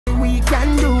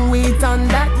it on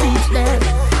that beach there.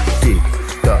 Tick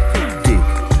tock, tick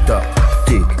tock,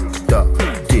 tick tock,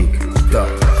 tick tock.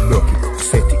 Broke it,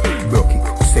 set it, broke it,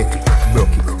 set it,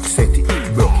 broke it, set it,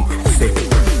 broke it, set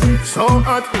it. So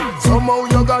hot, somehow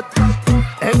you got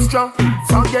extra,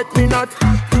 forget me not.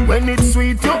 When it's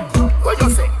sweet, you, what you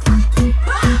say?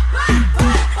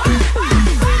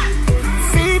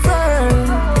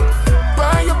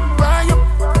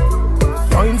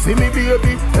 See me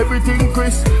baby, everything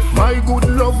crisp. My good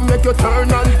love make you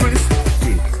turn and twist.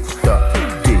 Tick tock,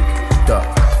 tick tock,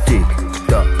 tick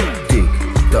tock, tick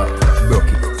tock.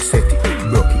 Broke it, set it,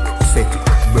 broke it, set it,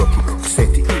 broke it,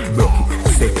 set it, broke it,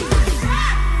 set it.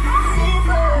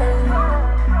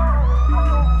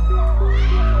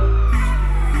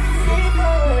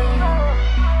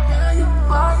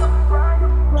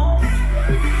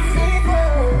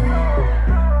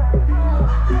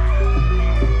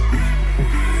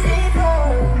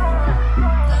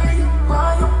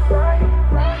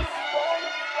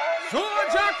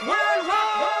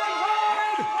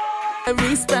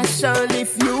 Very special,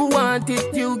 if you want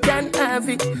it, you can have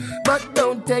it. But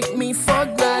don't take me for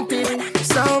granted.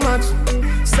 So much,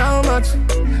 so much,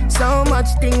 so much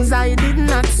things I did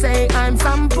not say. I'm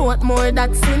from Portmore,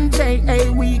 that's in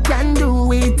JA. We can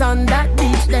do it on that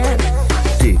beach there.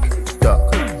 Tick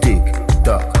tock, tick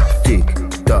tock, tick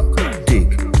tock, tick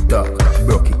tock.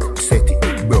 Broke it, set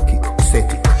it, broke it,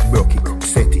 set it, broke it,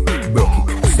 set it, broke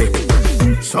it, set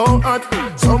it. So hot,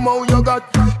 somehow you got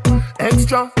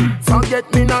extra, forget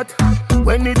me not.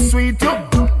 When it's sweet, you,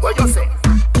 what you say?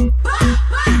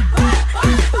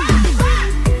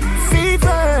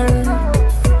 Fever,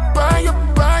 buy up.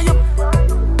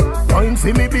 Wine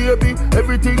for me baby,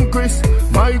 everything crisp.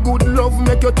 My good love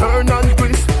make you turn and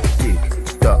twist.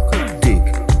 Tick tock, tick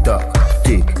tock,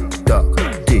 tick tock,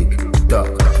 tick tock.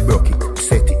 Broke it,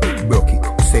 set it, broke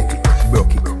it, set it,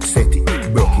 broke it, set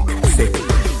it, broke it, set it.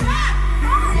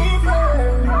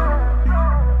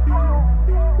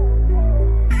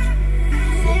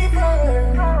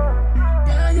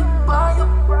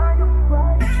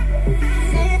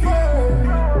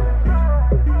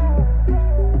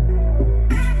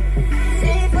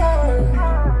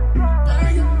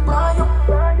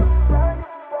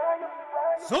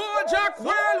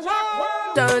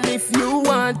 Girl, if you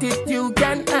want it, you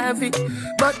can have it.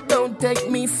 But don't take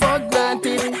me for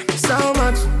granted. So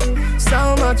much,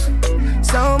 so much,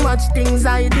 so much things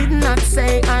I did not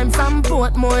say. I'm from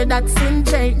Portmore, that's in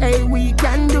JA. We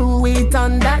can do it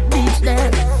on that beach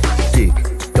there. Tick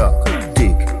tock,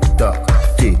 tick tock,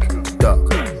 tick tock,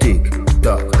 tick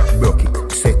tock. Broke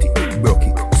it, set it, broke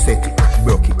it, set it,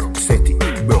 broke it, set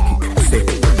it, broke it, set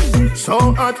it.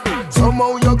 So hot,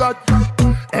 somehow you got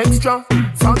extra,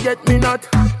 forget me not.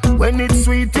 When it's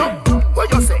sweet, you,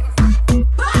 what you say?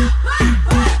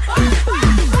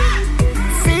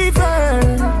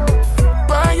 Fever,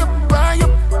 buy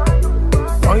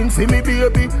up. Wine for me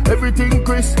baby, everything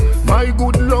crisp. My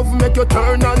good love make you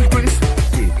turn and twist.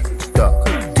 Tick tock,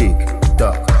 tick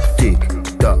tock, tick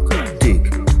tock, tick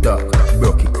tock.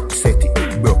 Broke it, set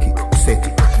it, broke it, set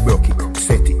it, broke it,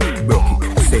 set it, broke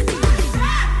it, set it.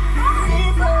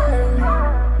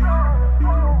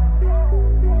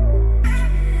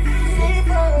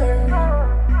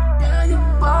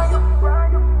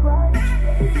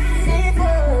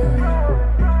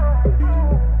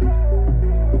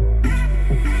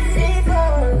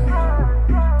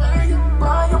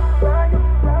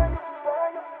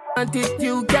 It,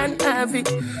 you can have it,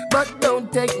 but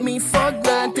don't take me for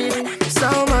granted. So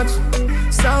much,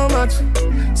 so much,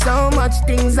 so much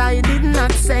things I did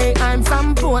not say. I'm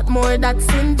from Portmore, that's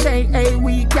in JA.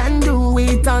 We can do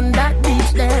it on that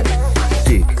beach there.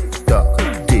 Tick tock,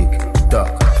 tick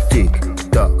tock, tick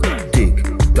tock, tick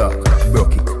tock.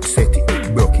 Broke it, set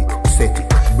it, broke it, set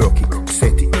it, broke it,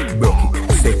 set it, broke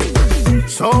it, set it.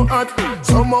 So hot,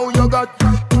 somehow you got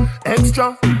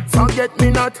extra, forget me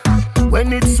not.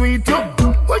 When it's sweet, you,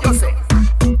 what you say?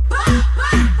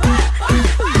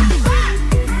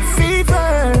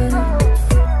 Fever,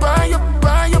 buy up.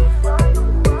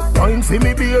 Wine for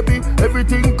me baby,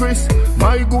 everything crisp.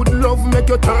 My good love make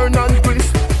you turn and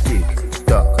twist. Tick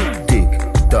tock, tick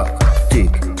tock,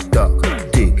 tick tock,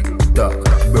 tick tock.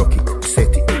 Broke it,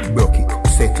 set it, broke it,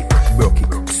 set it, broke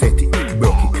it, set it,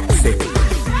 broke it, set it.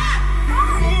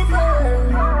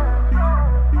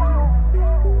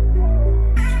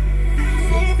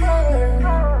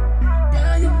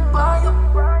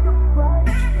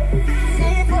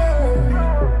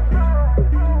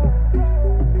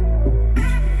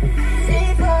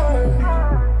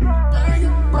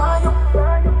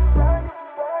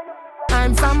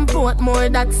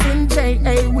 Portmore, that's in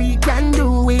JA. We can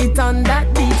do it on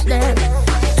that beach there.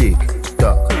 Tick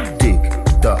tock,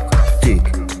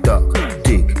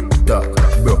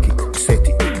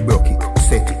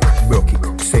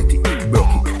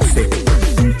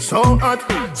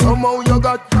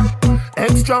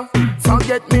 extra,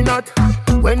 forget me not.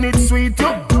 When it's sweet, you,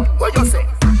 what you say?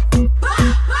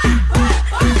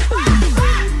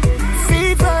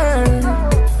 Fever,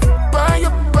 buy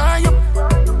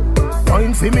up.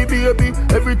 Wine for me, baby,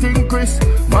 everything crisp.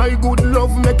 My good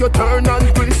love make you turn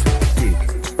and twist.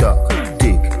 Tick tock,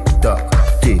 tick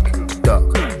tock, tick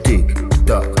tock, tick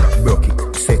tock. Broke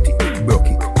it, set it, broke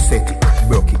it, set it,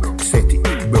 broke it, set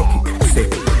it, broke it,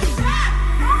 set it.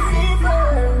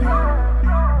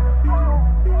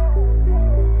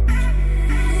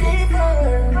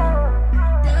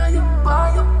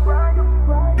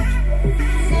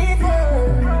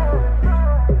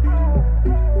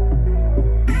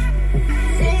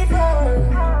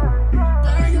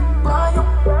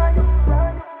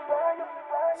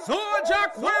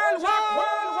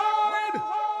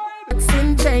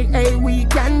 J.A. we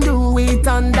can do it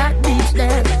on that beach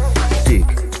there. Tick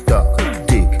tock,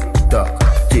 tick tock,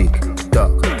 tick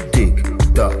tock, tick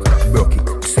tock. Broke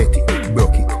it, set it,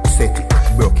 broke it, set it,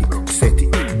 broke it, set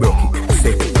it, broke it,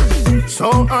 set it.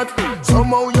 So hot,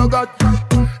 somehow you got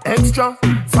extra,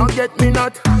 forget me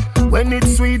not. When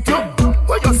it's sweet, you,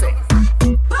 what you say?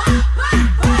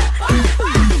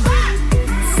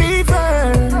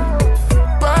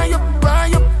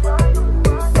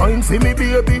 See me,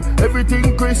 baby,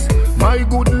 everything crisp. My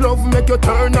good love make you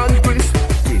turn and twist.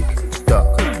 Tick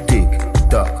tock, tick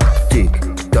tock, tick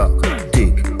tock,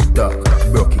 tick tock.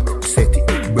 Broke it, set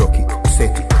it, broke it,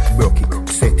 set it, broke it,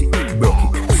 set it,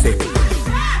 broke it, set it.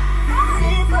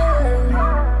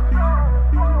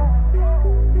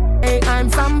 Hey, I'm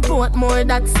from Portmore,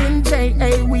 that's in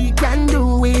J.A. we can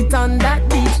do it on that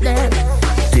beach there.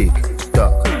 Tick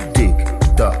tock, tick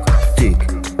tock, tick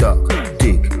tock,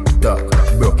 tick tock.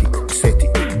 Broke it.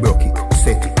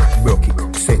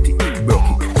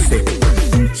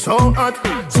 So hot,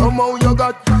 somehow you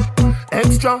got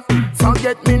extra,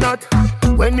 forget me not.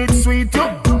 When it's sweet, you,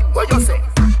 what you say?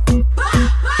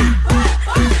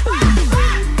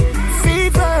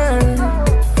 Fever,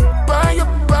 buy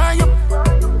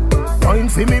up. Wine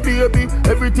for me, baby,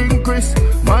 everything crisp.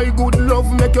 My good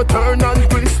love make you turn and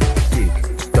twist. Tick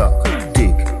tock,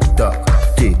 tick tock,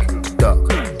 tick tock,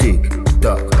 tick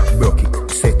tock. Broke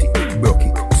it, set it, broke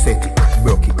it, set it,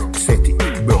 broke it, set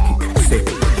it, broke it, set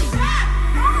it.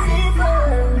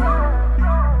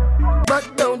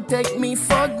 Take me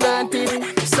for granted.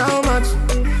 So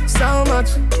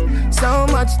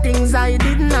much things I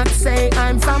did not say.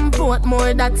 I'm from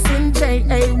Portmore, that's in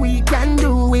J.A. we can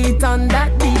do it on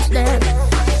that beach there.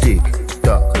 Tick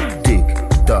tock, tick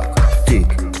tock, tick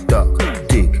tock,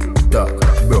 tick tock.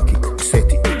 Broke it,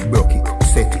 set it, broke it,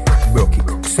 set it, broke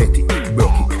it, set it,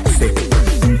 broke it, set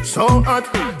it. So hot,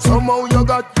 somehow you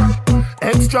got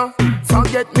extra,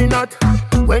 forget me not.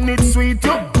 When it's sweet,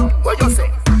 you, what you say?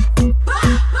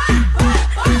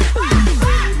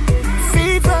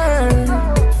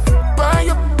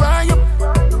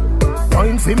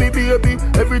 See me, baby,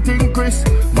 everything crisp.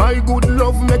 My good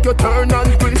love make you turn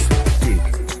and twist. Tick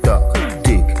tock,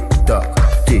 tick tock,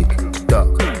 tick tock,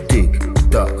 tick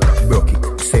tock. Broke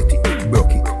it, set it,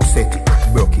 broke it, set it,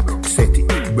 broke it, set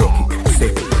it, broke it,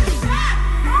 set it.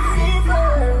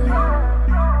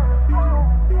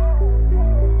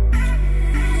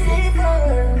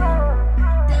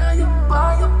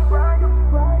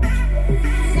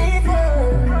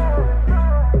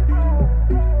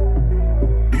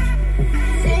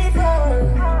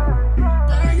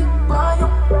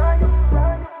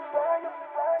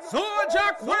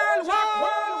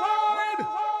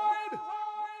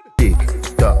 Tick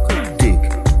tock, tick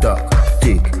tock,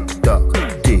 tick tock,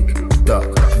 tick tock.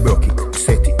 Broke it,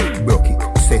 set it, broke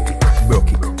it, set it,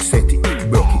 broke it, set it,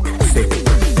 broke it, set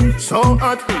it. So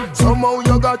hot, somehow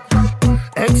you got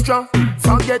extra,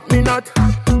 forget me not.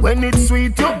 When it's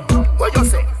sweet, you, what you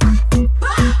say?